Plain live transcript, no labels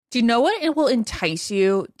Do you know what it will entice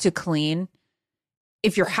you to clean?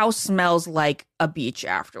 If your house smells like a beach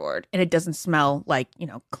afterward and it doesn't smell like,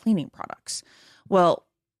 cleaning products. Well,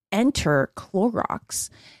 enter Clorox.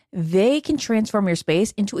 They can transform your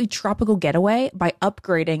space into a tropical getaway by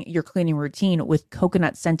upgrading your cleaning routine with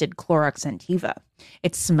coconut-scented Clorox Scentiva.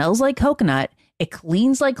 It smells like coconut, it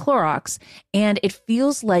cleans like Clorox, and it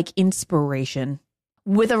feels like inspiration.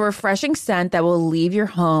 With a refreshing scent that will leave your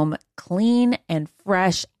home clean and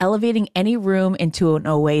fresh, elevating any room into an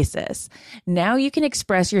oasis. Now you can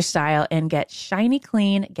express your style and get shiny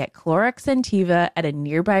clean. Get Clorox Scentiva at a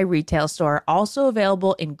nearby retail store, also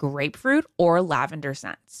available in grapefruit or lavender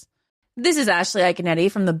scents. This is Ashley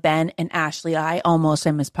Iaconetti from the Ben and Ashley I Almost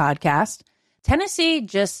Famous podcast. Tennessee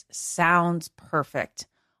just sounds perfect,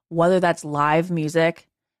 whether that's live music,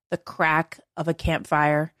 the crack of a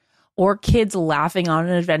campfire, or kids laughing on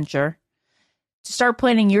an adventure. To start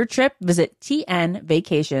planning your trip, visit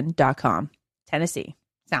tnvacation.com. Tennessee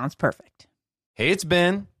sounds perfect. Hey, it's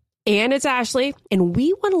Ben. And it's Ashley, and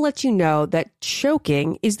we want to let you know that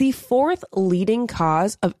choking is the 4th leading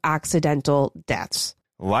cause of accidental deaths.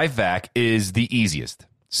 LifeVac is the easiest,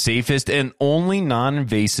 safest, and only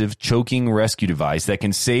non-invasive choking rescue device that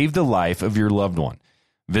can save the life of your loved one.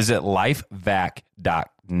 Visit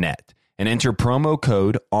lifevac.net. and enter promo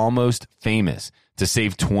code ALMOSTFAMOUS to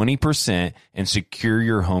save 20% and secure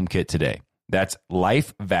your home kit today. That's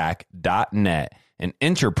lifevac.net and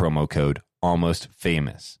enter promo code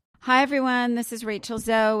ALMOSTFAMOUS. Hi, everyone. This is Rachel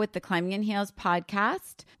Zoe with the Climbing in Heels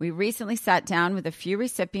podcast. We recently sat down with a few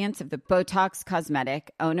recipients of the Botox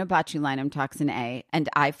Cosmetic, Onabotulinum Toxin A, and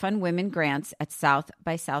iFund Women grants at South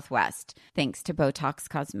by Southwest, thanks to Botox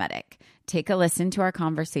Cosmetic. Take a listen to our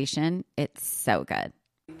conversation. It's so good.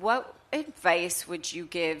 What advice would you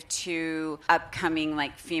give to upcoming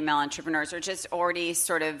female entrepreneurs or just already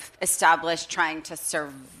sort of established trying to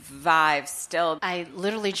survive still? I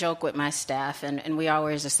literally joke with my staff and we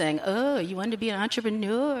always are saying, oh, you want to be an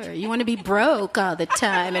entrepreneur? You want to be broke all the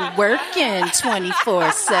time and working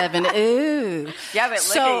 24/7. Ooh. Yeah, but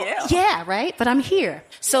look at you. Yeah, right? But I'm here.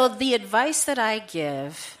 So the advice that I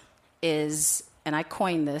give is, and I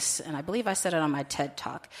coined this, and I believe I said it on my TED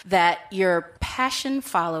Talk, that your passion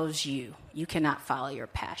follows you. You cannot follow your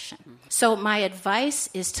passion. So my advice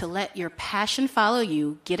is to let your passion follow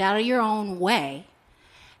you, get out of your own way,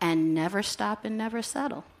 and never stop and never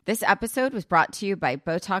settle. This episode was brought to you by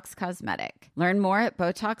Botox Cosmetic. Learn more at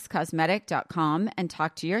BotoxCosmetic.com and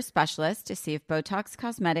talk to your specialist to see if Botox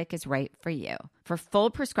Cosmetic is right for you. For full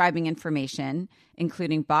prescribing information,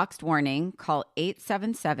 including boxed warning, call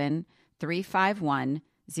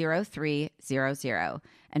 877-351-0300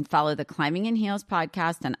 and follow the Climbing in Heels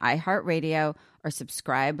podcast on iHeartRadio or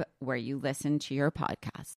subscribe where you listen to your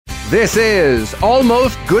podcast. This is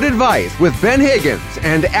Almost Good Advice with Ben Higgins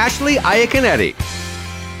and Ashley Iaconetti.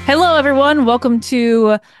 Hello, everyone. Welcome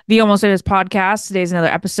to the Almost Famous podcast. Today's another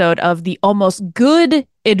episode of the Almost Good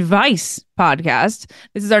Advice podcast.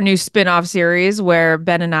 This is our new spin-off series where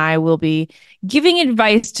Ben and I will be giving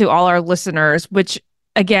advice to all our listeners, which,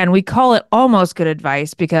 again, we call it Almost Good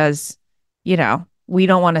Advice because, we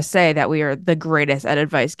don't want to say that we are the greatest at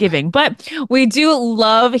advice giving, but we do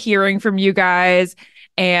love hearing from you guys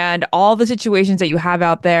and all the situations that you have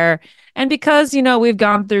out there. And because, we've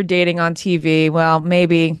gone through dating on TV, well,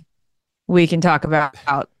 maybe we can talk about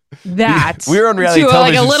that. We're on reality to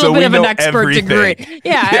television, a little so bit we of an know expert everything. degree.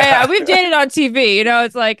 Yeah, we've dated on TV.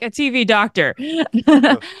 It's like a TV doctor.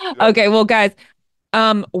 Okay, well, guys,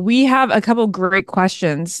 we have a couple great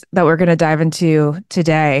questions that we're going to dive into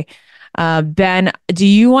today. Ben, do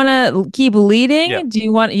you want to keep leading? Yeah. Do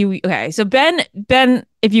you want you? Okay, so Ben,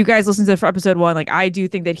 if you guys listen to episode 1, I do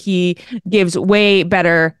think that he gives way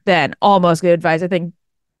better than almost good advice. I think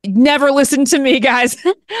never listen to me, guys.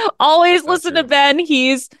 Always listen to Ben.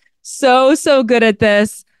 He's so good at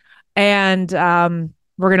this, and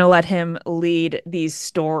we're gonna let him lead these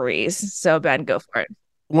stories. So Ben, go for it.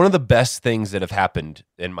 One of the best things that have happened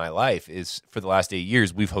in my life is for the last 8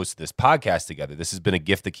 years, we've hosted this podcast together. This has been a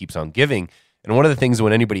gift that keeps on giving. And one of the things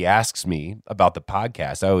when anybody asks me about the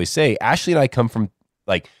podcast, I always say, Ashley and I come from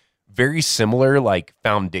very similar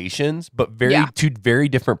foundations, but two very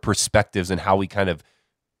different perspectives in how we kind of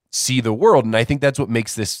see the world. And I think that's what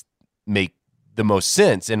makes this make the most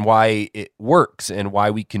sense and why it works and why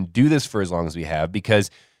we can do this for as long as we have, because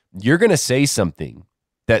you're going to say something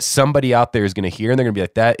that somebody out there is going to hear, and they're going to be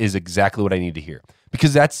like, that is exactly what I need to hear,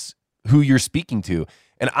 because that's who you're speaking to.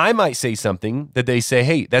 And I might say something that they say,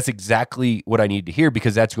 hey, that's exactly what I need to hear,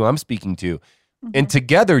 because that's who I'm speaking to. Mm-hmm. And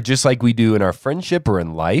together, just like we do in our friendship or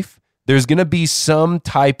in life, there's going to be some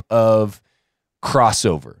type of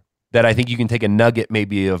crossover. that I think you can take a nugget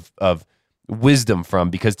maybe of wisdom from,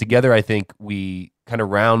 because together I think we kind of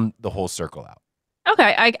round the whole circle out.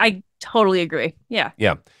 Okay, I totally agree. Yeah.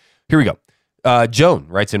 Yeah. Here we go. Joan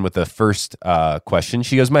writes in with the first question.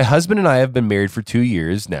 She goes, my husband and I have been married for 2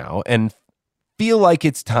 years now and feel like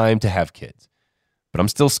it's time to have kids, but I'm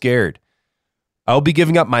still scared. I'll be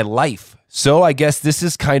giving up my life. So I guess this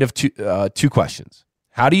is kind of two questions.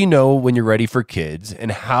 How do you know when you're ready for kids?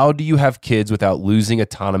 And how do you have kids without losing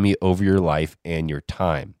autonomy over your life and your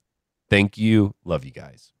time? Thank you. Love you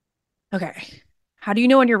guys. Okay. How do you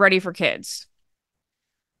know when you're ready for kids?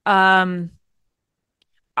 I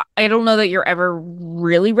don't know that you're ever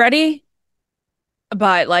really ready,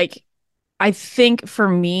 but like, I think for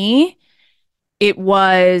me, it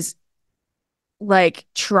was like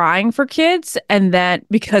trying for kids. And then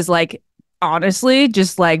because like, honestly,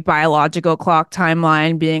 just like biological clock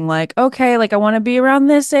timeline being like, okay, like I want to be around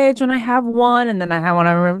this age when I have one. And then I want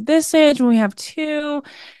to remember this age when we have two.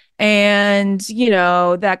 And, you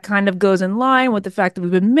know, that kind of goes in line with the fact that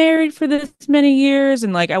we've been married for this many years.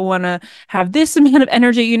 And like, I want to have this amount of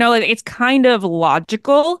energy, you know, like it's kind of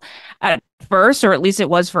logical at first, or at least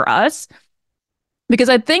it was for us. Because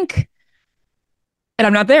I think, and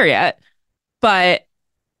I'm not there yet, but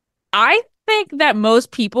I think that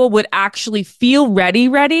most people would actually feel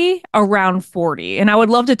ready around 40. And I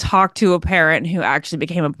would love to talk to a parent who actually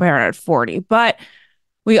became a parent at 40. But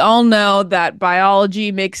we all know that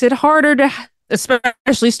biology makes it harder to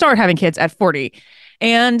especially start having kids at 40.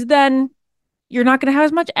 And then you're not going to have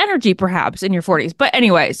as much energy perhaps in your 40s. But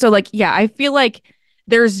anyway, so like, yeah, I feel like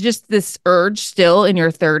there's just this urge still in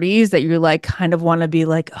your 30s that you like kind of want to be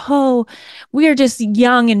like, oh, we are just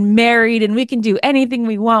young and married and we can do anything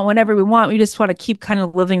we want whenever we want. We just want to keep kind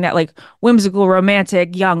of living that like whimsical,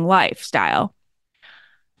 romantic, young lifestyle.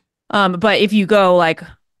 But if you go like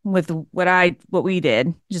with what we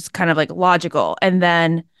did, just kind of like logical. And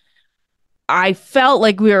then I felt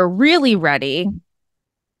like we were really ready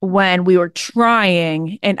when we were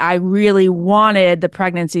trying and I really wanted the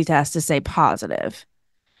pregnancy test to say positive.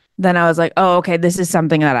 Then I was like, oh, okay, this is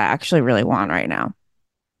something that I actually really want right now.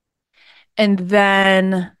 And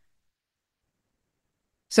then,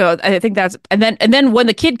 so I think that's, and then when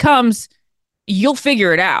the kid comes, you'll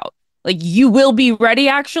figure it out. Like you will be ready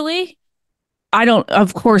actually.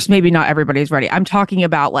 Of course, maybe not everybody's ready. I'm talking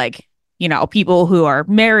about like, you know, people who are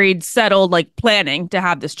married, settled, like planning to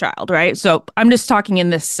have this child, right? So I'm just talking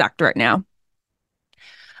in this sect right now.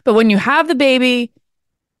 But when you have the baby,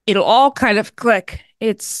 it'll all kind of click.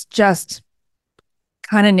 It's just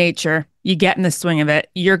kind of nature. You get in the swing of it.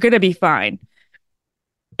 You're going to be fine.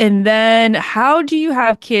 And then how do you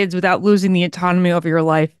have kids without losing the autonomy over your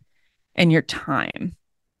life and your time?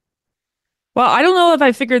 Well, I don't know if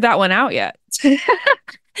I figured that one out yet.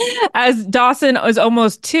 As Dawson was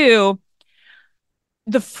almost 2,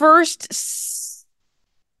 the first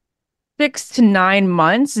 6 to 9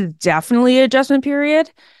 months is definitely an adjustment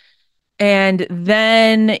period. And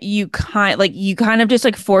then you kind of just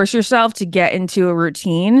like force yourself to get into a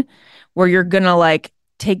routine where you're going to like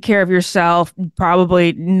take care of yourself,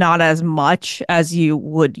 probably not as much as you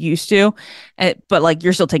would used to, but like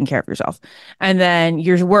you're still taking care of yourself. And then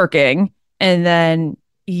you're working, and then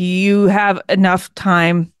you have enough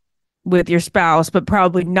time with your spouse, but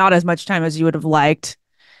probably not as much time as you would have liked,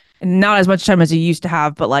 and not as much time as you used to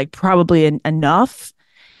have, but like probably enough.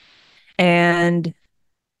 And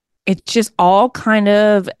it's just all kind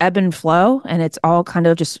of ebb and flow, and it's all kind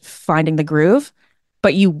of just finding the groove,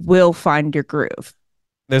 but you will find your groove.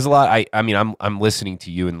 There's a lot. I mean, I'm listening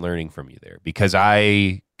to you and learning from you there, because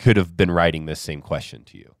I could have been writing this same question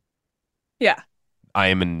to you. Yeah. I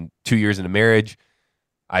am in 2 years into marriage.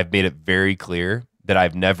 I've made it very clear that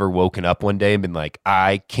I've never woken up one day and been like,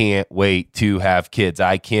 I can't wait to have kids.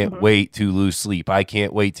 I can't wait to lose sleep. I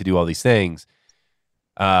can't wait to do all these things.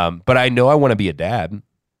 But I know I want to be a dad,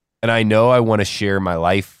 and I know I want to share my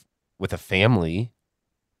life with a family.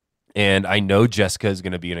 And I know Jessica is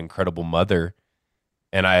going to be an incredible mother.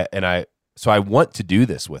 So I want to do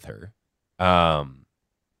this with her.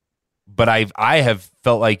 But I have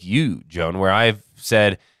felt like you, Joan, where I've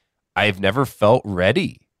said I've never felt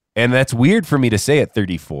ready. And that's weird for me to say at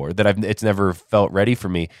 34 that it's never felt ready for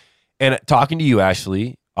me. And talking to you,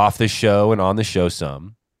 Ashley, off the show and on the show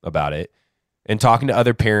some about it, and talking to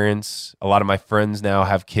other parents, a lot of my friends now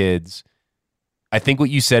have kids. I think what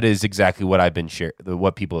you said is exactly what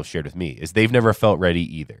what people have shared with me, is they've never felt ready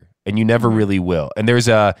either. And you never really will. And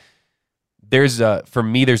for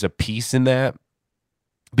me, there's a piece in that,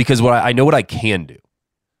 because I know what I can do.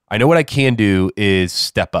 I know what I can do is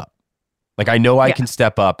step up. Like I know I can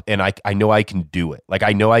step up, and I know I can do it. Like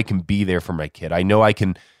I know I can be there for my kid. I know I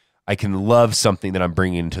can I can love something that I'm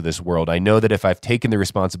bringing into this world. I know that if I've taken the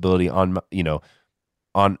responsibility on,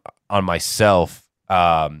 on myself,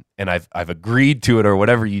 and I've agreed to it, or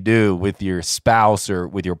whatever you do with your spouse or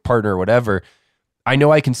with your partner or whatever, I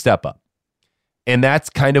know I can step up. And that's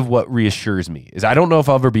kind of what reassures me. Is I don't know if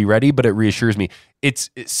I'll ever be ready, but it reassures me. It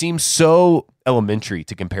seems so elementary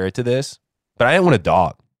to compare it to this, but I didn't want a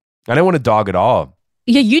dog. I didn't want a dog at all.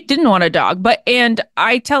 Yeah, you didn't want a dog, and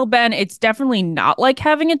I tell Ben it's definitely not like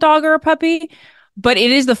having a dog or a puppy, but it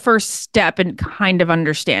is the first step in kind of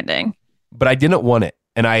understanding. But I didn't want it.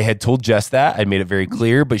 And I had told Jess that. I made it very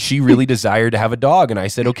clear, but she really desired to have a dog. And I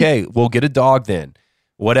said, okay, we'll get a dog then,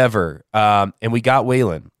 whatever. And we got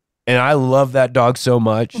Waylon. And I love that dog so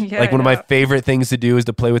much. Yeah, like one of my favorite things to do is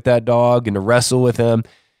to play with that dog and to wrestle with him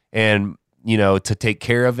and, to take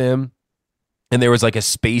care of him. And there was like a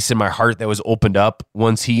space in my heart that was opened up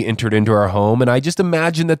once he entered into our home. And I just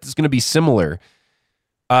imagine that it's going to be similar.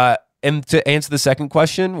 And to answer the second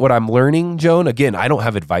question, what I'm learning, Joan, again, I don't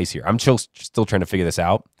have advice here. I'm still trying to figure this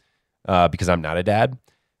out because I'm not a dad,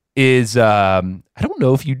 is I don't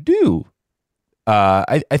know if you do.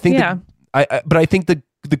 I think, yeah. But I think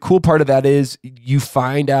the cool part of that is you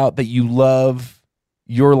find out that you love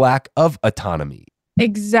your lack of autonomy.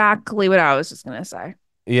 Exactly what I was just going to say.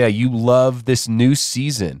 Yeah, you love this new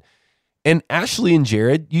season. And Ashley and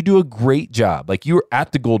Jared, you do a great job. Like, you were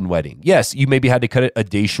at the Golden Wedding. Yes, you maybe had to cut it a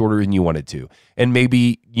day shorter than you wanted to. And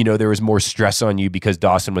maybe, there was more stress on you because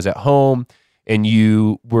Dawson was at home and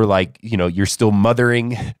you were like, you're still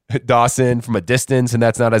mothering Dawson from a distance, and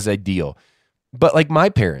that's not as ideal. But like my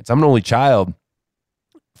parents, I'm an only child.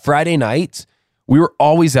 Friday nights, we were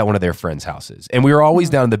always at one of their friends' houses. And we were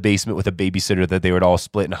always down in the basement with a babysitter that they would all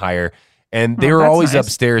split and hire. And they were always nice.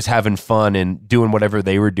 Upstairs having fun and doing whatever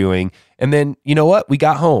they were doing. And then, you know what? We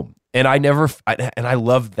got home. And I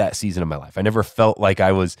loved that season of my life. I never felt like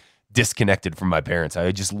I was disconnected from my parents. I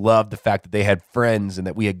just loved the fact that they had friends and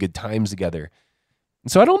that we had good times together.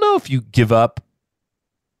 And so I don't know if you give up.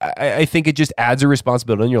 I think it just adds a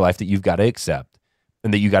responsibility in your life that you've got to accept,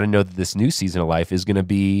 and that you got to know that this new season of life is going to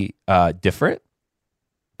be different,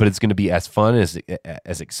 but it's going to be as fun,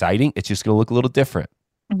 as exciting. It's just going to look a little different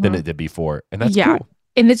than it did before. And that's cool.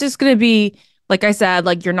 And it's just going to be, like I said,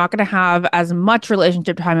 like you're not going to have as much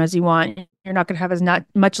relationship time as you want. You're not going to have as not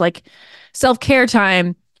much like self-care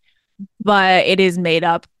time, but it is made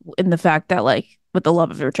up in the fact that like with the love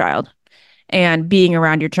of your child and being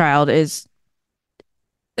around your child is.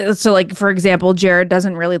 So like, for example, Jared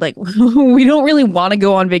doesn't really like, we don't really want to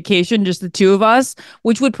go on vacation, just the two of us,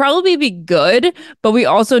 which would probably be good. But we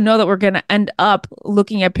also know that we're going to end up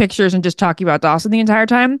looking at pictures and just talking about Dawson the entire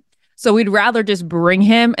time. So we'd rather just bring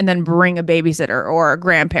him and then bring a babysitter or a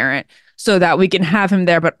grandparent so that we can have him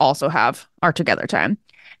there, but also have our together time.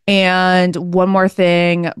 And one more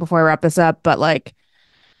thing before I wrap this up, but like,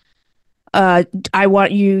 I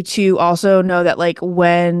want you to also know that like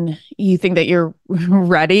when you think that you're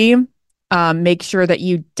ready, make sure that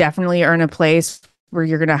you definitely are in a place where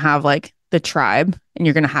you're going to have like the tribe and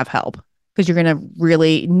you're going to have help, because you're going to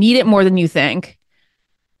really need it more than you think.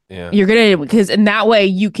 Yeah. You're going to, because in that way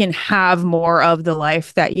you can have more of the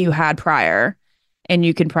life that you had prior and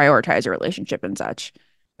you can prioritize your relationship and such.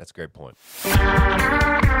 That's a great point.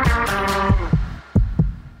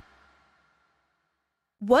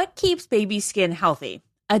 What keeps baby skin healthy?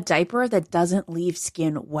 A diaper that doesn't leave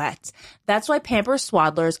skin wet. That's why Pampers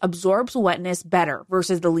Swaddlers absorbs wetness better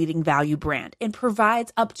versus the leading value brand and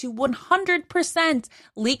provides up to 100%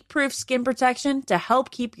 leak-proof skin protection to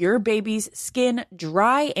help keep your baby's skin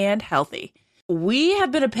dry and healthy. We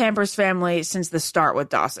have been a Pampers family since the start with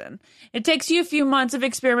Dawson. It takes you a few months of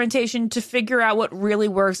experimentation to figure out what really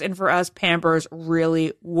works, and for us, Pampers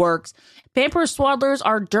really works. Pampers Swaddlers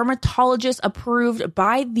are dermatologist approved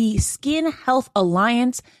by the Skin Health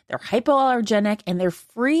Alliance. They're hypoallergenic and they're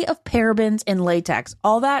free of parabens and latex.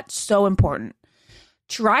 All that so important.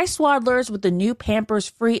 Try Swaddlers with the new Pampers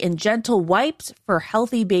Free and Gentle wipes for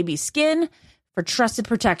healthy baby skin. For trusted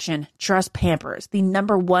protection, trust Pampers, the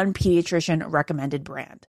 #1 pediatrician recommended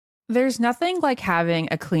brand. There's nothing like having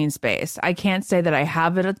a clean space. I can't say that I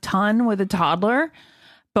have it a ton with a toddler,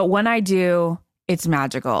 but when I do, it's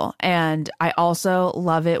magical. And I also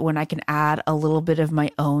love it when I can add a little bit of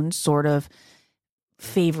my own sort of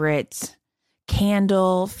favorite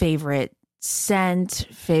candle, favorite scent,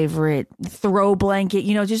 favorite throw blanket,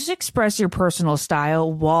 just express your personal style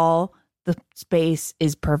while the space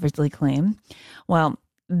is perfectly clean. Well,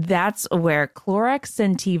 that's where Clorox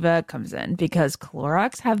Scentiva comes in, because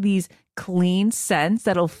Clorox have these clean scents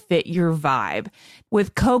that'll fit your vibe.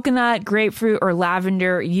 With coconut, grapefruit, or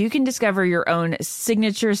lavender, you can discover your own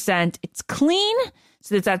signature scent. It's clean,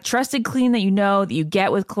 So it's that trusted clean that you know that you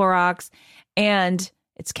get with Clorox, and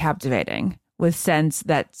it's captivating with scents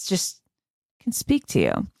that just can speak to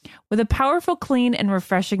you. With a powerful, clean, and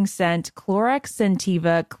refreshing scent, Clorox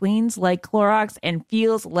Scentiva cleans like Clorox and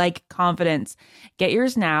feels like confidence. Get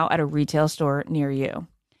yours now at a retail store near you.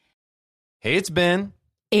 Hey, it's Ben.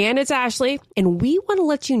 And it's Ashley, and we want to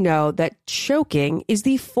let you know that choking is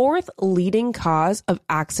the 4th leading cause of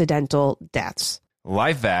accidental deaths.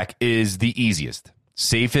 LifeVac is the easiest,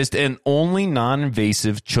 safest, and only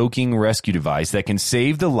non-invasive choking rescue device that can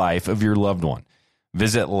save the life of your loved one.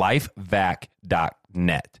 Visit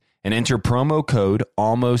lifevac.net and enter promo code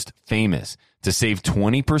ALMOSTFamous to save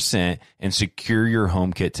 20% and secure your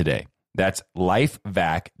home kit today. That's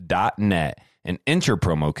lifevac.net and enter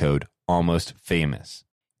promo code ALMOSTFamous.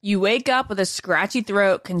 You wake up with a scratchy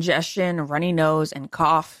throat, congestion, runny nose, and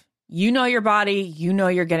cough. You know your body. You know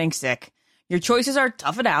you're getting sick. Your choices are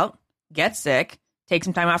tough it out, get sick, take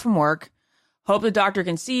some time out from work, hope the doctor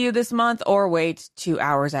can see you this month, or wait 2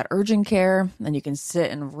 hours at urgent care. Then you can sit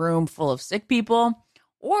in a room full of sick people.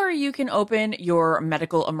 Or you can open your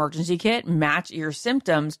medical emergency kit, match your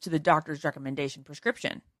symptoms to the doctor's recommendation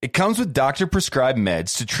prescription. It comes with doctor-prescribed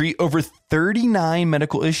meds to treat over 39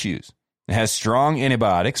 medical issues. It has strong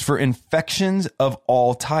antibiotics for infections of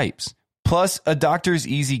all types, plus a doctor's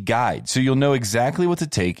easy guide, so you'll know exactly what to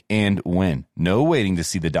take and when. No waiting to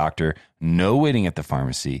see the doctor, no waiting at the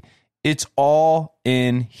pharmacy. It's all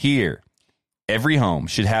in here. Every home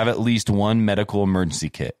should have at least one medical emergency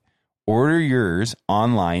kit. Order yours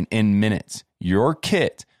online in minutes. Your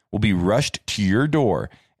kit will be rushed to your door,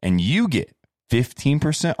 and you get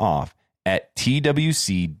 15% off at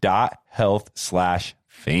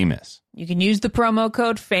twc.health/famous. You can use the promo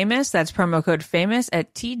code FAMOUS. That's promo code FAMOUS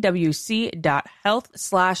at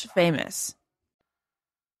twc.health/famous.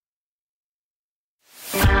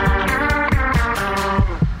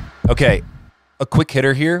 Okay, a quick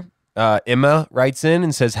hitter here. Emma writes in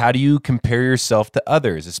and says, how do you compare yourself to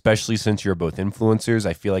others, especially since you're both influencers?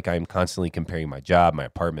 I feel like I'm constantly comparing my job, my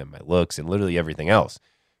apartment, my looks, and literally everything else.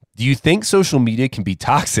 Do you think social media can be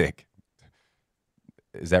toxic?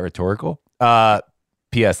 Is that rhetorical?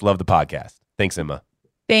 P.S. Love the podcast. Thanks, Emma.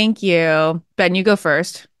 Thank you. Ben, you go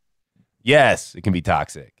first. Yes, it can be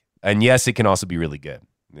toxic. And yes, it can also be really good.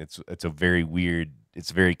 It's a very weird,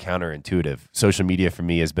 it's very counterintuitive. Social media for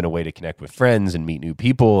me has been a way to connect with friends and meet new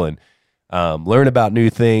people and learn about new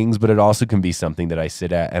things, but it also can be something that I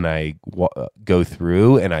sit at and I go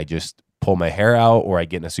through and I just pull my hair out, or I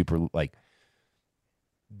get in a super like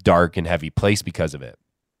dark and heavy place because of it.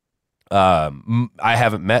 I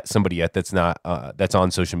haven't met somebody yet that's not that's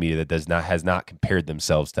on social media that has not compared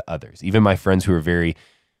themselves to others. Even my friends who are very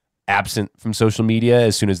absent from social media,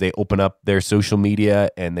 as soon as they open up their social media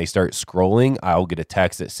and they start scrolling, I'll get a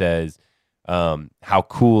text that says, how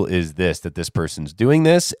cool is this that this person's doing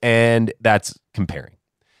this? And that's comparing.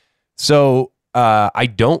 So I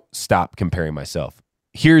don't stop comparing myself.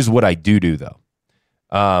 Here's what I do though.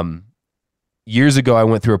 Years ago, I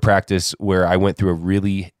went through a practice where I went through a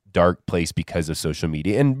really dark place because of social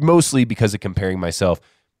media, and mostly because of comparing myself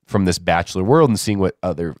from this bachelor world and seeing what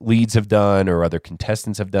other leads have done or other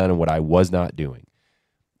contestants have done and what I was not doing.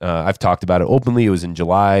 I've talked about it openly. It was in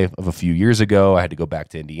July of a few years ago. I had to go back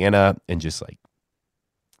to Indiana and just like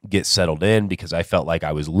get settled in because I felt like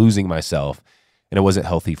I was losing myself, and it wasn't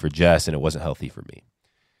healthy for Jess and it wasn't healthy for me.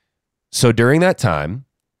 So during that time,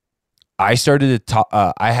 I started to talk.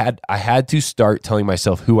 I had to start telling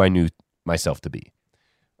myself who I knew myself to be.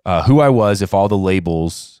 Who I was if all the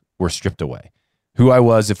labels were stripped away. Who I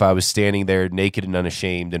was if I was standing there naked and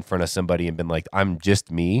unashamed in front of somebody and been like, I'm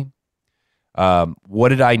just me. What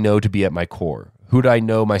did I know to be at my core? Who did I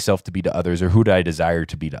know myself to be to others, or who did I desire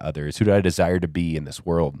to be to others? Who did I desire to be in this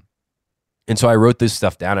world? And so I wrote this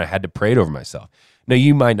stuff down. And I had to pray it over myself. Now,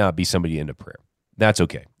 you might not be somebody into prayer. That's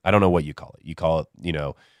okay. I don't know what you call it. You call it,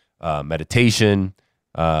 meditation,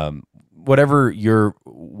 whatever your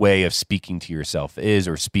way of speaking to yourself is,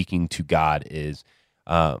 or speaking to God is.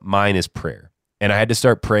 Mine is prayer. And I had to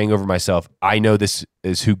start praying over myself. I know this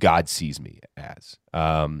is who God sees me as.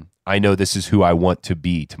 I know this is who I want to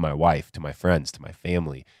be to my wife, to my friends, to my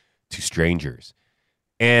family, to strangers.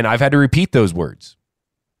 And I've had to repeat those words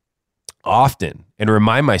often and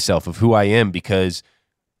remind myself of who I am, because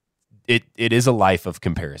it is a life of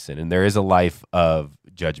comparison, and there is a life of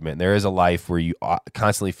judgment. And there is a life where you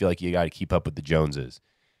constantly feel like you got to keep up with the Joneses.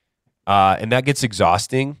 And that gets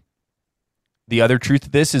exhausting. The other truth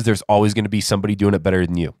of this is there's always going to be somebody doing it better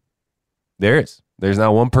than you. There's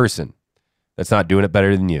not one person that's not doing it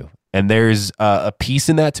better than you. And there's a peace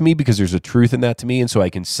in that to me, because there's a truth in that to me. And so I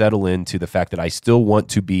can settle into the fact that I still want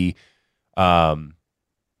to be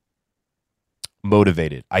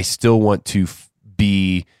motivated. I still want to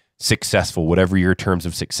be successful, whatever your terms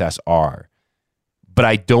of success are. But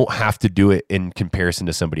I don't have to do it in comparison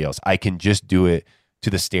to somebody else. I can just do it to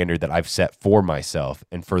the standard that I've set for myself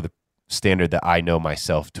and for the standard that I know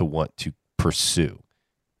myself to want to pursue.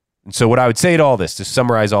 And so what I would say to all this, to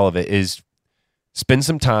summarize all of it, is spend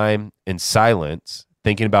some time in silence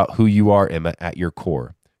thinking about who you are, Emma, at your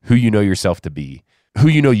core, who you know yourself to be, who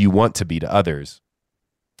you know you want to be to others,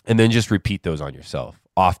 and then just repeat those on yourself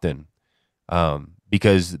often.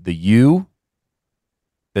 Because the you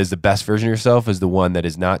that is the best version of yourself is the one that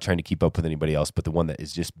is not trying to keep up with anybody else, but the one that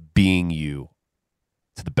is just being you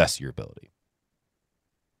to the best of your ability.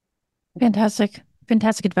 Fantastic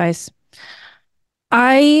advice.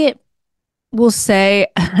 I will say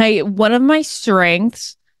one of my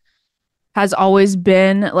strengths has always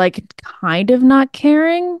been like kind of not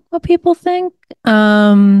caring what people think.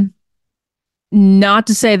 Not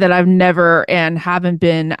to say that I've never and haven't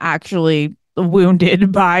been actually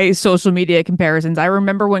wounded by social media comparisons. I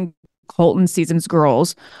remember when Colton Season's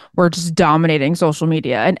girls were just dominating social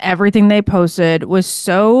media and everything they posted was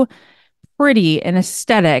so pretty and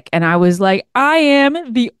aesthetic. And I was like, I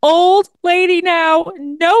am the old lady now.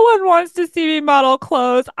 No one wants to see me model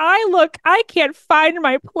clothes. I can't find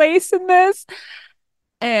my place in this.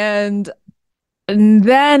 And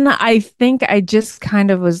then I think I just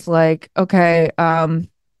kind of was like, okay,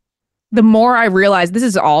 the more I realized, this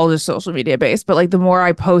is all just social media based, but like the more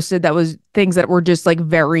I posted that was things that were just like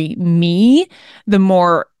very me, the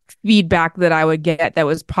more feedback that I would get that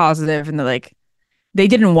was positive, and they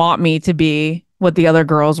didn't want me to be what the other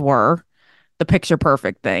girls were, the picture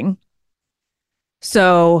perfect thing.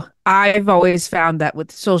 So I've always found that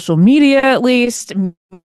with social media, at least,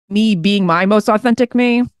 me being my most authentic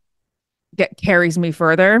me carries me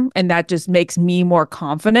further, and that just makes me more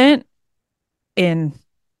confident in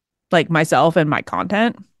like myself and my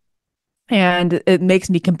content, and it makes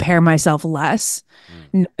me compare myself less,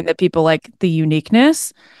 knowing that people like the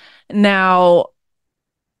uniqueness. Now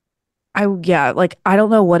I don't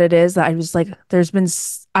know what it is that I was like,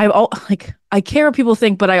 I care what people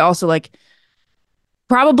think, but I also like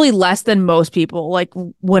probably less than most people. Like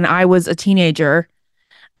when I was a teenager,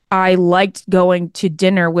 I liked going to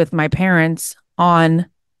dinner with my parents on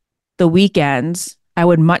the weekends. I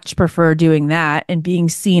would much prefer doing that and being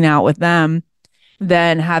seen out with them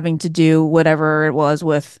than having to do whatever it was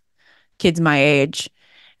with kids my age.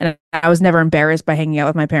 And I was never embarrassed by hanging out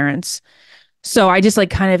with my parents. So I just like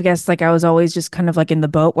kind of guess like I was always just kind of like in the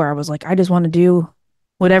boat where I was like, I just want to do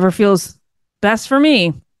whatever feels best for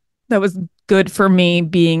me. That was good for me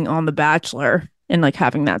being on The Bachelor and like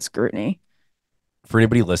having that scrutiny. For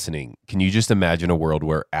anybody listening, can you just imagine a world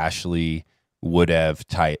where Ashley would have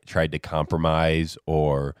tried to compromise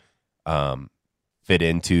or fit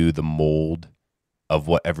into the mold of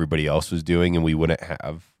what everybody else was doing, and we wouldn't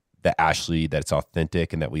have the Ashley that's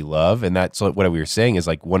authentic and that we love? And that's what we were saying is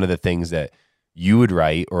like one of the things that you would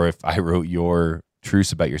write, or if I wrote your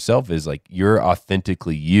truths about yourself, is like you're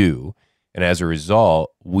authentically you, and as a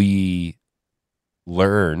result we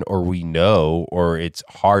learn, or we know, or it's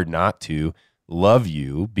hard not to love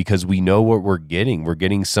you because we know what we're getting. We're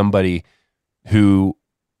getting somebody who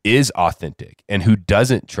is authentic and who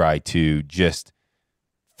doesn't try to just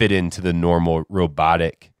fit into the normal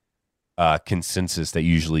robotic consensus that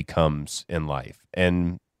usually comes in life.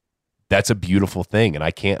 And that's a beautiful thing. And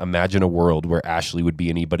I can't imagine a world where Ashley would be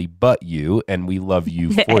anybody but you. And we love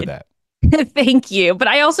you for that. Thank you. But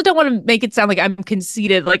I also don't want to make it sound like I'm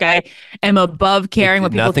conceited, like I am above caring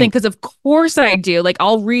what people think, because of course I do. Like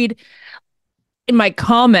I'll read in my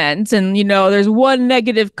comments and, you know, there's one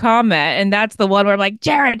negative comment and that's the one where I'm like,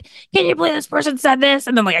 Jared, can you believe this person said this?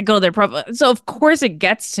 And then like I go to their profile. So of course it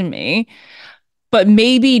gets to me, but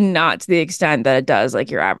maybe not to the extent that it does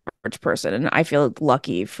like your average person. And I feel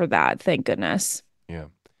lucky for that. Thank goodness. Yeah.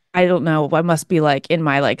 I don't know. I must be like in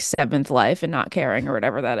my like seventh life and not caring or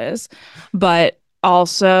whatever that is. But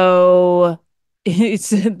also it's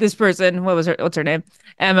this person, what's her name?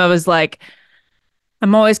 Emma was like,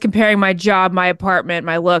 I'm always comparing my job, my apartment,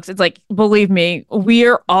 my looks. It's like, believe me,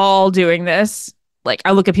 we're all doing this. Like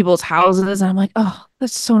I look at people's houses and I'm like, oh,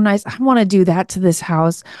 that's so nice. I want to do that to this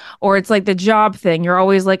house. Or it's like the job thing. You're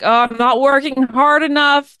always like, oh, I'm not working hard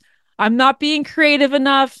enough. I'm not being creative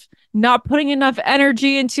enough, not putting enough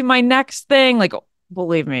energy into my next thing. Like,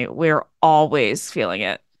 believe me, we're always feeling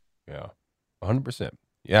it. Yeah, 100%.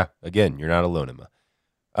 Yeah. Again, you're not alone,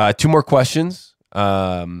 Emma. Two more questions.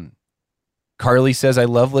 Carly says, I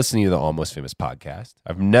love listening to the Almost Famous podcast.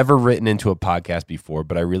 I've never written into a podcast before,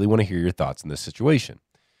 but I really want to hear your thoughts on this situation.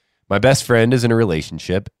 My best friend is in a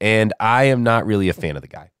relationship, and I am not really a fan of the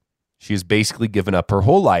guy. She has basically given up her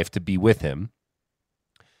whole life to be with him.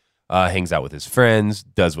 Hangs out with his friends,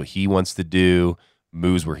 does what he wants to do,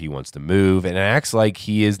 moves where he wants to move, and acts like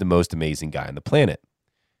he is the most amazing guy on the planet.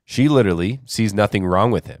 She literally sees nothing wrong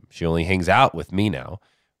with him. She only hangs out with me now.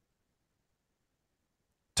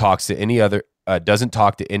 Doesn't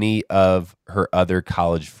talk to any of her other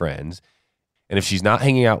college friends. And if she's not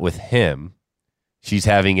hanging out with him, she's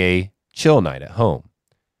having a chill night at home.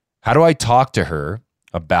 How do I talk to her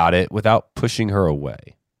about it without pushing her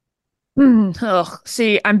away?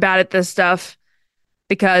 See, I'm bad at this stuff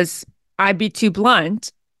because I'd be too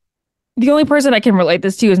blunt. The only person I can relate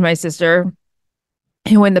this to is my sister,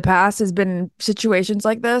 who in the past has been in situations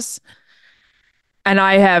like this. And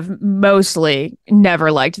I have mostly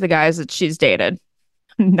never liked the guys that she's dated.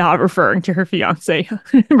 Not referring to her fiance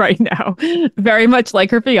right now. Very much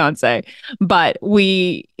like her fiance. But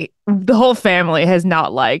the whole family has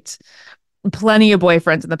not liked plenty of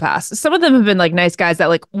boyfriends in the past. Some of them have been like nice guys that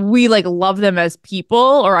like we like love them as people,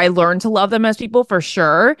 or I learned to love them as people for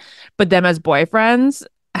sure. But them as boyfriends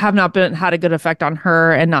have not had a good effect on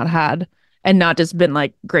her and not just been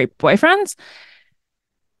like great boyfriends.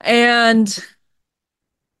 And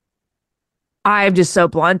I'm just so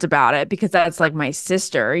blunt about it because that's like my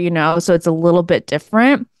sister, you know, so it's a little bit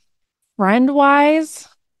different. Friend wise,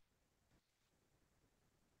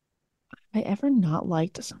 have I ever not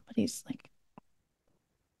liked somebody's like,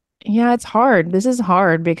 yeah, it's hard. This is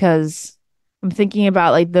hard because I'm thinking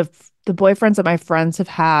about like the boyfriends that my friends have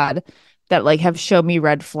had that like have shown me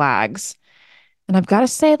red flags. And I've got to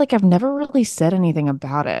say, like, I've never really said anything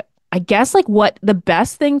about it. I guess like what the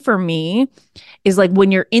best thing for me is like when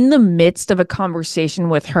you're in the midst of a conversation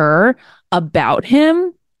with her about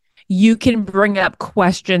him, you can bring up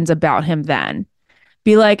questions about him then.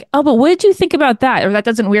 Be like, oh, but what did you think about that? Or that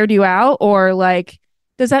doesn't weird you out? Or like,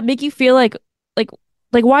 does that make you feel like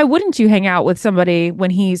why wouldn't you hang out with somebody when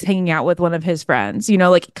he's hanging out with one of his friends? You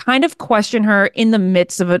know, like kind of question her in the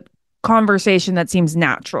midst of a conversation that seems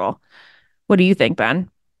natural. What do you think, Ben?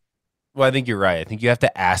 Well, I think you're right. I think you have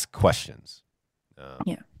to ask questions.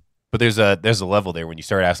 Yeah. But there's a level there when you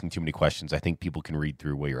start asking too many questions. I think people can read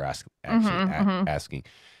through what you're asking.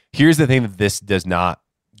 Here's the thing that this does not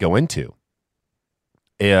go into.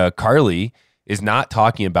 Carly is not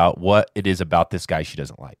talking about what it is about this guy she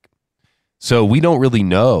doesn't like. So we don't really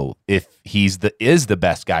know if is the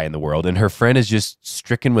best guy in the world. And her friend is just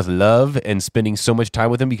stricken with love and spending so much time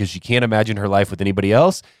with him because she can't imagine her life with anybody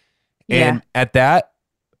else. And at that,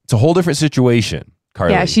 it's a whole different situation,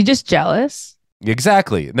 Carly. Yeah, she's just jealous.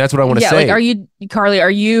 Exactly. And that's what I want to say. Like, Carly,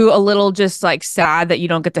 are you a little just like sad that you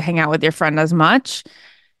don't get to hang out with your friend as much?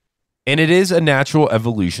 And it is a natural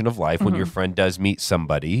evolution of life. When your friend does meet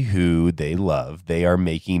somebody who they love, they are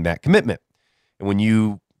making that commitment. And when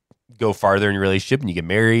you go farther in your relationship and you get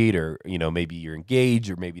married, or, you know, maybe you're engaged,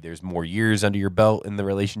 or maybe there's more years under your belt in the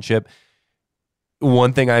relationship,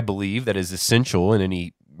 one thing I believe that is essential in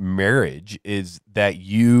any marriage is that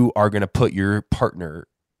you are going to put your partner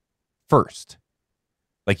first.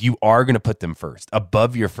 Like you are going to put them first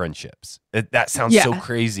above your friendships. That sounds so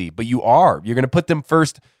crazy, but you're going to put them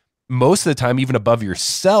first most of the time, even above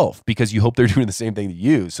yourself, because you hope they're doing the same thing to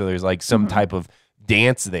you. So there's like some type of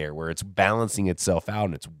dance there where it's balancing itself out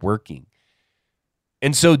and it's working.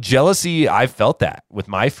 And so jealousy, I've felt that with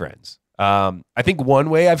my friends. I think one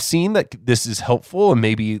way I've seen that this is helpful and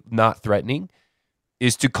maybe not threatening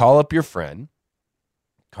is to call up your friend,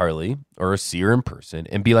 Carly, or see her in person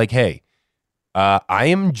and be like, hey, I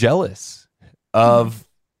am jealous of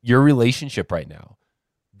your relationship right now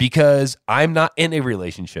because I'm not in a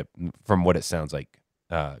relationship, from what it sounds like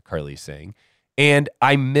Carly is saying. And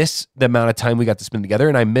I miss the amount of time we got to spend together.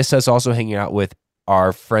 And I miss us also hanging out with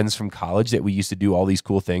our friends from college that we used to do all these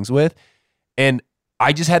cool things with. And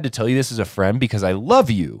I just had to tell you this as a friend because I love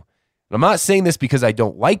you. And I'm not saying this because I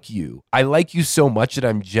don't like you. I like you so much that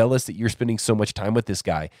I'm jealous that you're spending so much time with this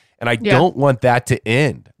guy. And I don't want that to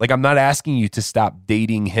end. Like, I'm not asking you to stop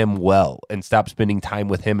dating him well and stop spending time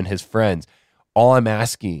with him and his friends. All I'm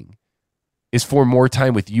asking is for more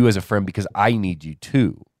time with you as a friend because I need you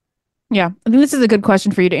too. Yeah. I think this is a good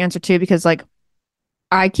question for you to answer too, because like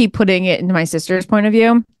I keep putting it into my sister's point of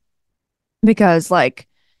view because like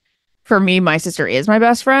for me, my sister is my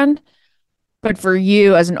best friend. But for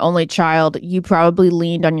you as an only child, you probably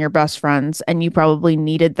leaned on your best friends and you probably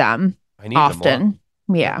needed them often.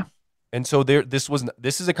 Yeah. And so this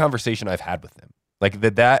is a conversation I've had with them. Like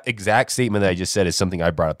that exact statement that I just said is something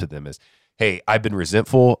I brought up to them is, hey, I've been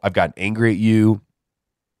resentful. I've gotten angry at you.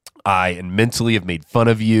 I mentally have made fun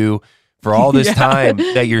of you for all this time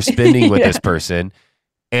that you're spending with this person.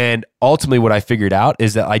 And ultimately what I figured out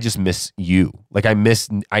is that I just miss you. Like I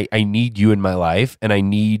need you in my life, and I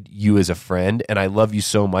need you as a friend, and I love you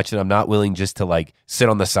so much, and I'm not willing just to like sit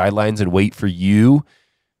on the sidelines and wait for you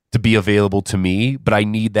to be available to me, but I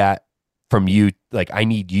need that from you. Like I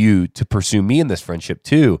need you to pursue me in this friendship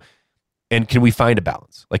too. And can we find a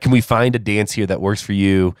balance? Like, can we find a dance here that works for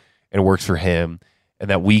you and works for him, and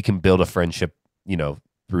that we can build a friendship,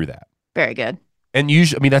 through that? Very good. And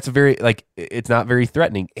usually, I mean, that's a very, like, it's not very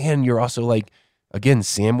threatening. And you're also like, again,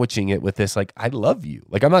 sandwiching it with this, like, I love you.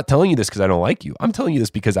 Like, I'm not telling you this because I don't like you. I'm telling you this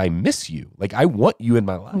because I miss you. Like, I want you in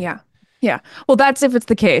my life. Yeah. Yeah. Well, that's if it's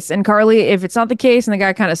the case. And Carly, if it's not the case and the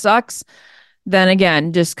guy kind of sucks, then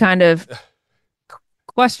again, just kind of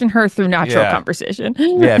question her through natural conversation.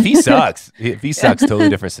 Yeah. If he sucks, totally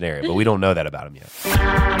different scenario. But we don't know that about him yet.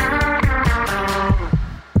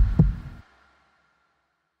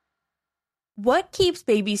 What keeps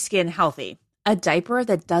baby skin healthy? A diaper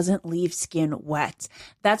that doesn't leave skin wet.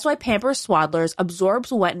 That's why Pampers Swaddlers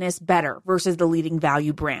absorbs wetness better versus the leading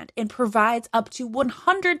value brand and provides up to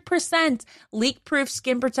 100% leak-proof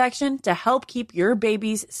skin protection to help keep your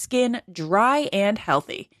baby's skin dry and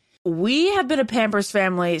healthy. We have been a Pampers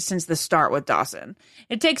family since the start with Dawson.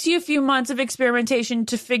 It takes you a few months of experimentation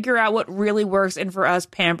to figure out what really works, and for us,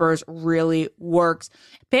 Pampers really works.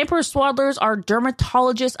 Pampers Swaddlers are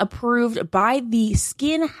dermatologist approved by the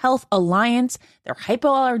Skin Health Alliance. They're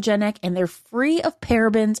hypoallergenic and they're free of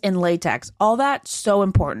parabens and latex. All that so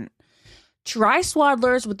important. Try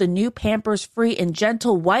Swaddlers with the new Pampers Free and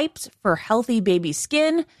Gentle wipes for healthy baby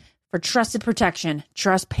skin. For trusted protection,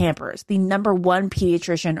 trust Pampers, the #1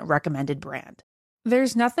 pediatrician recommended brand.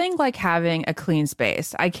 There's nothing like having a clean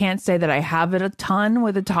space. I can't say that I have it a ton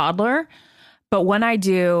with a toddler, but when I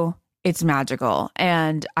do, it's magical.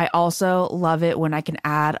 And I also love it when I can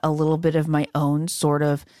add a little bit of my own sort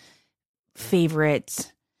of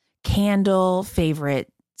favorite candle, favorite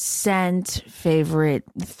scent, favorite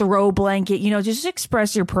throw blanket, just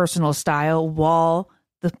express your personal style while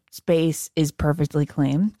the space is perfectly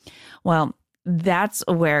clean. Well, that's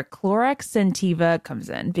where Clorox Scentiva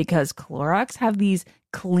comes in, because Clorox have these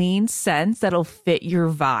clean scents that'll fit your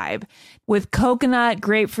vibe. With coconut,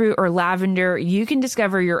 grapefruit, or lavender, you can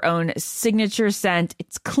discover your own signature scent.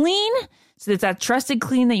 It's clean, so it's that trusted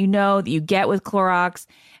clean that that you get with Clorox,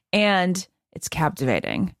 and it's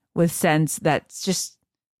captivating with scents that's just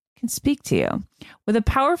can speak to you. With a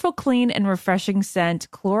powerful, clean, and refreshing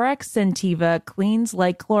scent, Clorox Scentiva cleans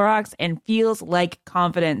like Clorox and feels like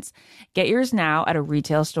confidence. Get yours now at a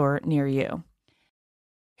retail store near you.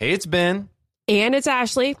 Hey, it's Ben. And it's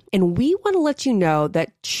Ashley, and we want to let you know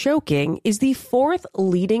that choking is the 4th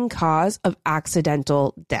leading cause of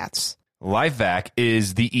accidental deaths. LifeVac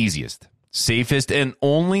is the easiest, safest, and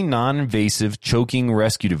only non-invasive choking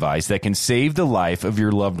rescue device that can save the life of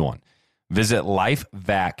your loved one. Visit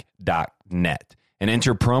lifevac.net and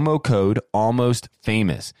enter promo code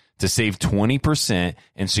ALMOSTFamous to save 20%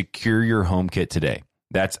 and secure your home kit today.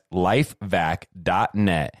 That's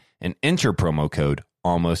lifevac.net and enter promo code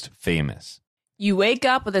ALMOSTFamous. You wake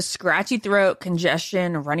up with a scratchy throat,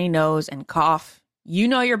 congestion, runny nose, and cough. You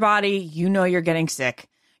know your body. You know you're getting sick.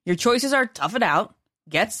 Your choices are tough it out,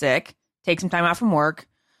 get sick, take some time out from work,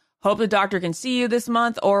 hope the doctor can see you this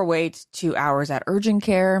month, or wait 2 hours at urgent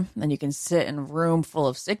care. Then you can sit in a room full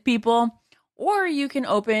of sick people. Or you can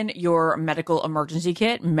open your medical emergency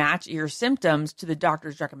kit, match your symptoms to the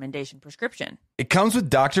doctor's recommendation prescription. It comes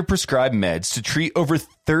with doctor-prescribed meds to treat over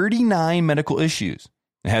 39 medical issues.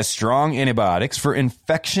 It has strong antibiotics for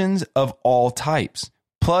infections of all types.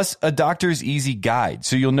 Plus, a doctor's easy guide,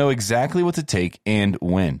 so you'll know exactly what to take and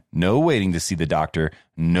when. No waiting to see the doctor,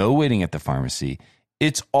 no waiting at the pharmacy.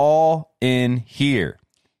 It's all in here.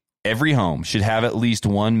 Every home should have at least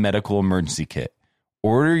one medical emergency kit.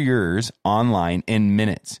 Order yours online in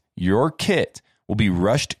minutes. Your kit will be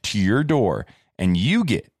rushed to your door, and you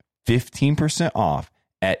get 15% off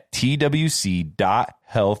at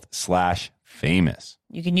twc.health/famous.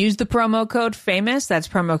 You can use the promo code FAMOUS. That's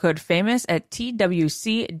promo code FAMOUS at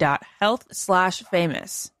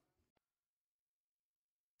twc.health/famous.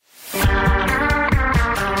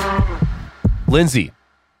 Lindsay,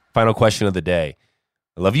 final question of the day.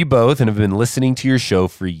 I love you both and have been listening to your show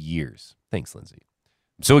for years. Thanks, Lindsay.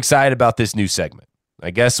 I'm so excited about this new segment.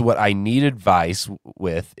 I guess what I need advice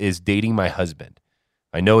with is dating my husband.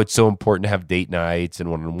 I know it's so important to have date nights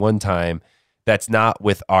and one-on-one time. That's not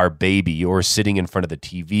with our baby or sitting in front of the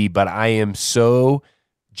TV, but I am so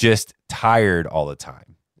just tired all the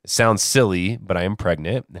time. It sounds silly, but I am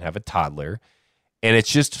pregnant and have a toddler, and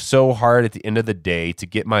it's just so hard at the end of the day to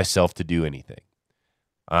get myself to do anything.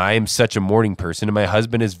 I am such a morning person, and my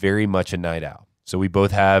husband is very much a night owl. So we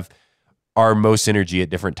both have our most energy at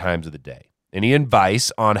different times of the day. Any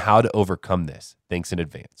advice on how to overcome this? Thanks in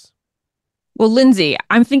advance. Well, Lindsay,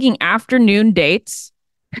 I'm thinking afternoon dates.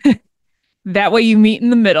 That way you meet in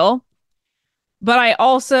the middle. But I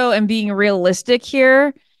also am being realistic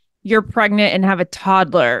here. You're pregnant and have a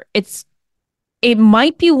toddler. It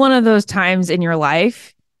might be one of those times in your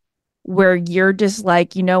life where you're just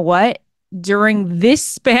like, you know what? During this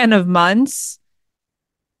span of months,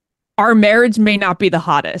 our marriage may not be the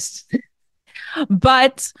hottest.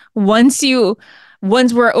 But once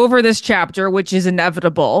we're over this chapter, which is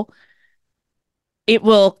inevitable, it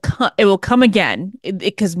will come again,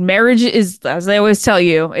 because marriage is, as I always tell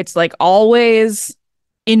you, it's like always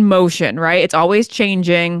in motion, right? It's always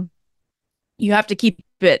changing. You have to keep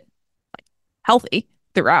it healthy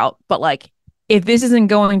throughout, but like if this isn't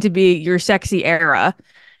going to be your sexy era,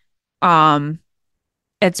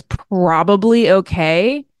 it's probably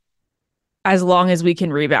okay as long as we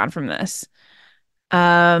can rebound from this.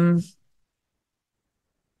 I'm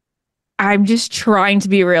just trying to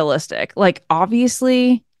be realistic. Like,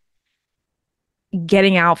 obviously,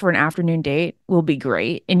 getting out for an afternoon date will be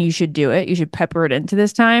great, and you should do it. You should pepper it into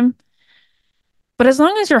this time. But as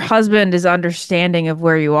long as your husband is understanding of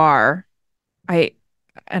where you are, I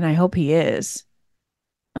hope he is,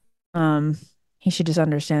 he should just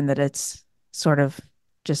understand that it's sort of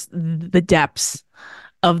just the depths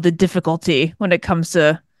of the difficulty when it comes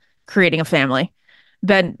to creating a family.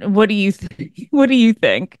 Ben, what do you what do you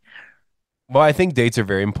think? Well, I think dates are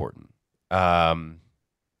very important. But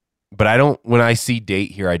when I see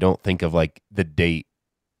date here, I don't think of like the date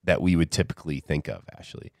that we would typically think of,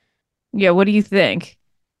 Ashley. Yeah, what do you think?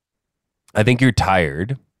 I think you're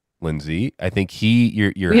tired, Lindsay. I think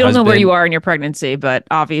your we don't know where you are in your pregnancy, but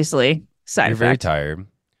obviously you're very tired.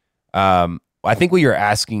 I think what you're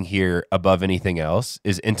asking here above anything else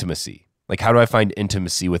is intimacy. Like, how do I find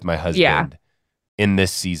intimacy with my husband in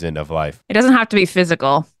this season of life? It doesn't have to be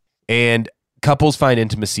physical. And couples find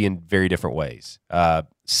intimacy in very different ways.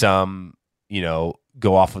 Some,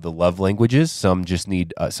 go off of the love languages. Some just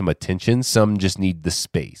need some attention. Some just need the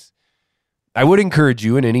space. I would encourage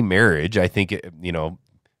you in any marriage. I think,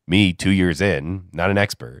 me 2 years in, not an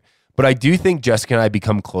expert, but I do think Jessica and I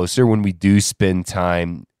become closer when we do spend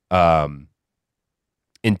time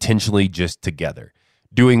intentionally just together,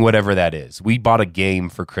 doing whatever that is. We bought a game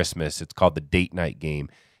for Christmas. It's called the Date Night Game.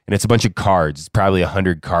 And it's a bunch of cards. It's probably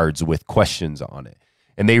 100 cards with questions on it.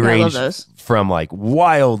 And they range from like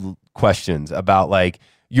wild questions about like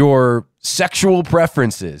your sexual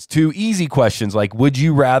preferences to easy questions like, would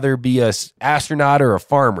you rather be an astronaut or a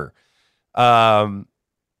farmer?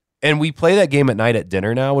 And we play that game at night at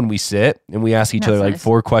dinner now when we sit and we ask each other like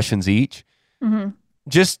 4 questions each,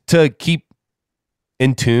 just to keep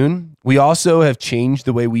in tune. We also have changed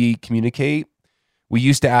the way we communicate. We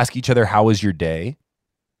used to ask each other, how was your day?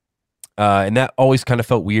 And that always kind of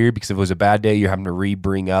felt weird because if it was a bad day, you're having to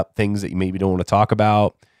bring up things that you maybe don't want to talk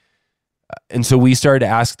about. And so we started to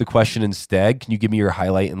ask the question instead, can you give me your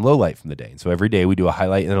highlight and low light from the day? And so every day we do a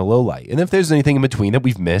highlight and a low light. And if there's anything in between that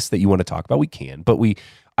we've missed that you want to talk about, we can. But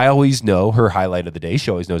I always know her highlight of the day. She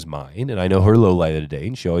always knows mine. And I know her low light of the day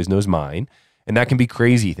and she always knows mine. And that can be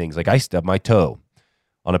crazy things. Like I stubbed my toe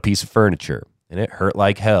on a piece of furniture and it hurt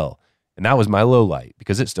like hell. And that was my low light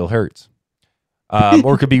because it still hurts.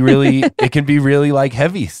 Or it can be really like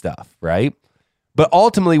heavy stuff, right? But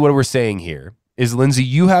ultimately what we're saying here is, Lindsay,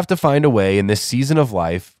 you have to find a way in this season of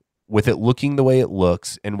life, with it looking the way it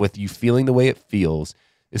looks and with you feeling the way it feels,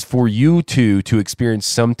 is for you to experience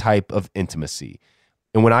some type of intimacy.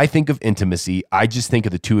 And when I think of intimacy, I just think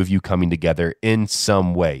of the two of you coming together in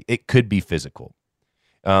some way. It could be physical.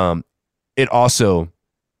 It also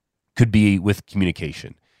could be with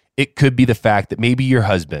communication. It could be the fact that maybe your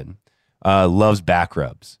husband loves back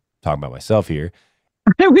rubs. I'm talking about myself here.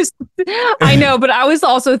 I know, but I was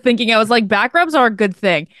also thinking, I was like, back rubs are a good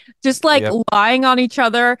thing. Just like lying on each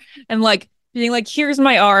other and like being like, here's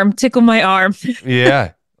my arm, tickle my arm.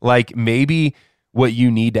 Yeah. Like maybe what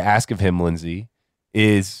you need to ask of him, Lindsay,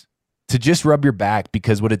 is to just rub your back,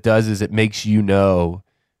 because what it does is it makes you know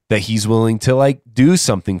that he's willing to like do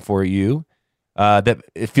something for you. That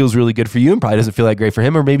it feels really good for you and probably doesn't feel that great for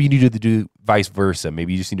him. Or maybe you need to do vice versa.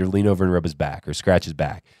 Maybe you just need to lean over and rub his back or scratch his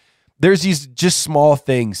back. There's these just small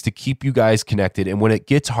things to keep you guys connected. And when it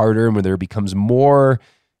gets harder and when there becomes more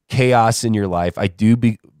chaos in your life, I do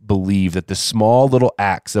believe that the small little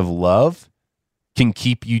acts of love can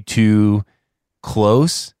keep you two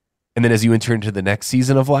close. And then as you enter into the next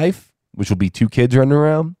season of life, which will be 2 kids running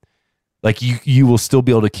around, like you will still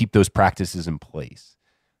be able to keep those practices in place.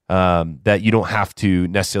 That you don't have to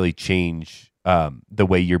necessarily change the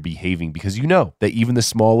way you're behaving, because you know that even the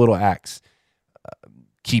small little acts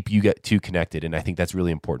keep you get too connected. And I think that's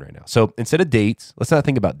really important right now. So instead of dates, let's not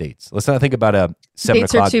think about dates. Let's not think about a 7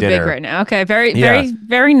 Dates o'clock are too dinner. big right now. Okay, very, Yeah.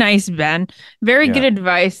 very nice, Ben. Very good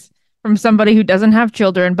advice from somebody who doesn't have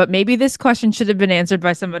children. But maybe this question should have been answered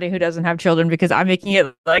by somebody who doesn't have children, because I'm making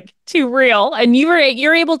it like too real, and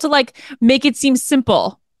you're able to like make it seem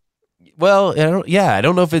simple. Well, I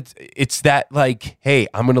don't know if it's that like, hey,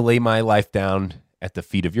 I'm going to lay my life down at the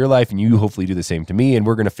feet of your life, and you hopefully do the same to me, and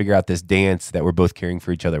we're going to figure out this dance that we're both caring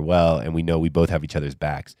for each other well, and we know we both have each other's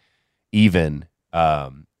backs, even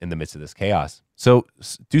in the midst of this chaos. So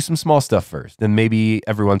do some small stuff first, then maybe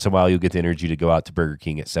every once in a while you'll get the energy to go out to Burger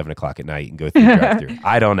King at 7 o'clock at night and go through the drive-thru.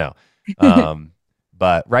 I don't know.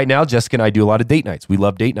 But right now, Jessica and I do a lot of date nights. We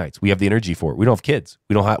love date nights. We have the energy for it. We don't have kids.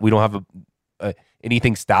 We don't have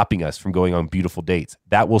anything stopping us from going on beautiful dates.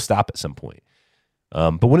 That will stop at some point.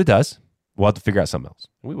 But when it does, we'll have to figure out something else.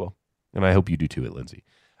 We will. And I hope you do too, Lindsay.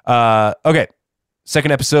 Okay.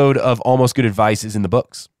 Second episode of Almost Good Advice is in the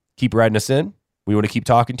books. Keep writing us in. We want to keep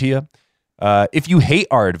talking to you. If you hate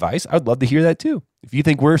our advice, I would love to hear that too. If you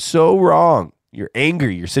think we're so wrong, you're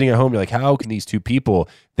angry, you're sitting at home, you're like, how can these two people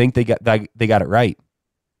think they got it right?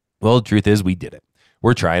 Well, the truth is we did it.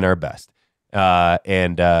 We're trying our best.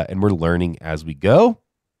 And we're learning as we go,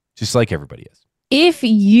 just like everybody is. If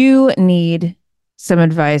you need some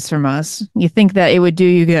advice from us, you think that it would do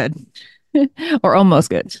you good or almost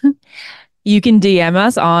good, you can DM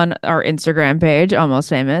us on our Instagram page, Almost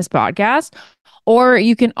Famous Podcast, or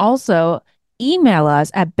you can also email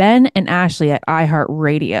us at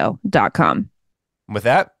benandashley@iheartradio.com. With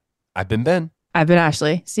that, I've been Ben. I've been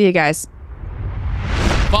Ashley. See you guys.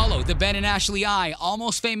 Follow the Ben and Ashley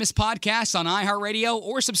Almost Famous Podcast on iHeartRadio,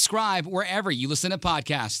 or subscribe wherever you listen to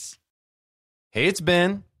podcasts. Hey, it's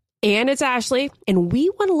Ben. And it's Ashley, and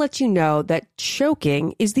we want to let you know that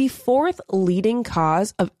choking is the 4th leading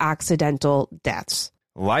cause of accidental deaths.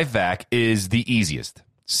 LifeVac is the easiest,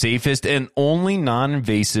 safest, and only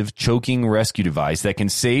non-invasive choking rescue device that can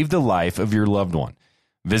save the life of your loved one.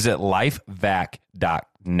 Visit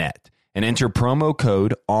lifevac.net and enter promo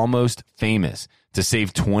code ALMOSTFAMOUS to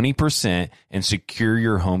save 20% and secure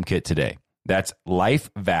your home kit today. That's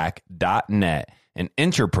lifevac.net and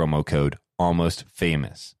enter promo code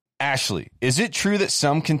ALMOSTFAMOUS. Ashley, is it true that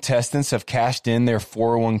some contestants have cashed in their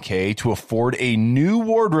 401k to afford a new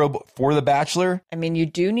wardrobe for The Bachelor? I mean, you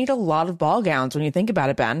do need a lot of ball gowns when you think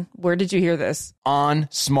about it, Ben. Where did you hear this? On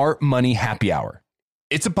Smart Money Happy Hour.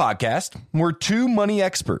 It's a podcast where two money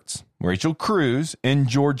experts, Rachel Cruz and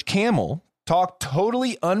George Camel, talk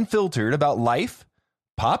totally unfiltered about life,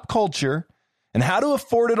 pop culture, and how to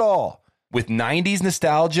afford it all, with 90s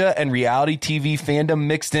nostalgia and reality TV fandom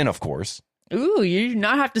mixed in, of course. Ooh, you do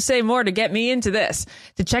not have to say more to get me into this.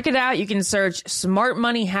 To check it out, you can search Smart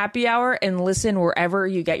Money Happy Hour and listen wherever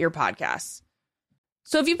you get your podcasts.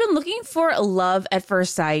 So if you've been looking for love at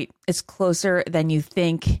first sight, it's closer than you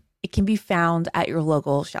think. It can be found at your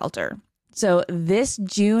local shelter. So this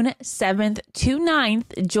June 7th to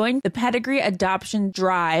 9th, join the Pedigree Adoption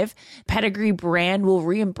Drive. Pedigree brand will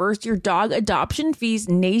reimburse your dog adoption fees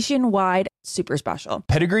nationwide. Super special.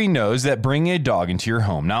 Pedigree knows that bringing a dog into your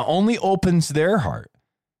home not only opens their heart,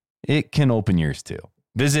 it can open yours too.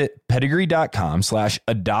 Visit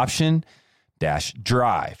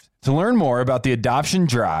pedigree.com/adoption-drive to learn more about the adoption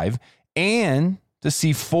drive and to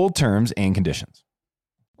see full terms and conditions.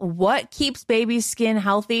 What keeps baby's skin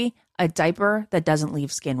healthy? A diaper that doesn't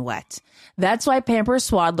leave skin wet. That's why Pampers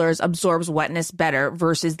Swaddlers absorbs wetness better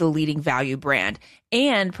versus the leading value brand,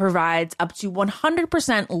 and provides up to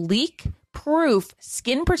 100% leak-proof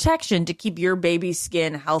skin protection to keep your baby's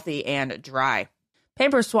skin healthy and dry.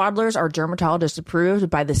 Pampers Swaddlers are dermatologist approved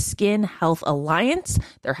by the Skin Health Alliance.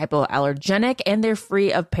 They're hypoallergenic and they're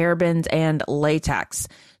free of parabens and latex.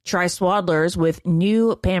 Try Swaddlers with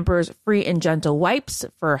new Pampers Free and Gentle wipes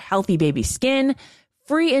for healthy baby skin.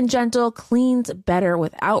 Free and Gentle cleans better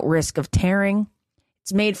without risk of tearing.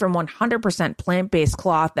 It's made from 100% plant-based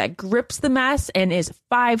cloth that grips the mess and is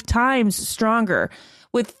 5 times stronger.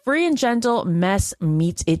 With Free and Gentle, mess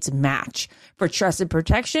meets its match. For trusted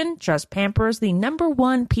protection, trust Pampers, the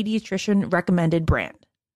 #1 pediatrician recommended brand.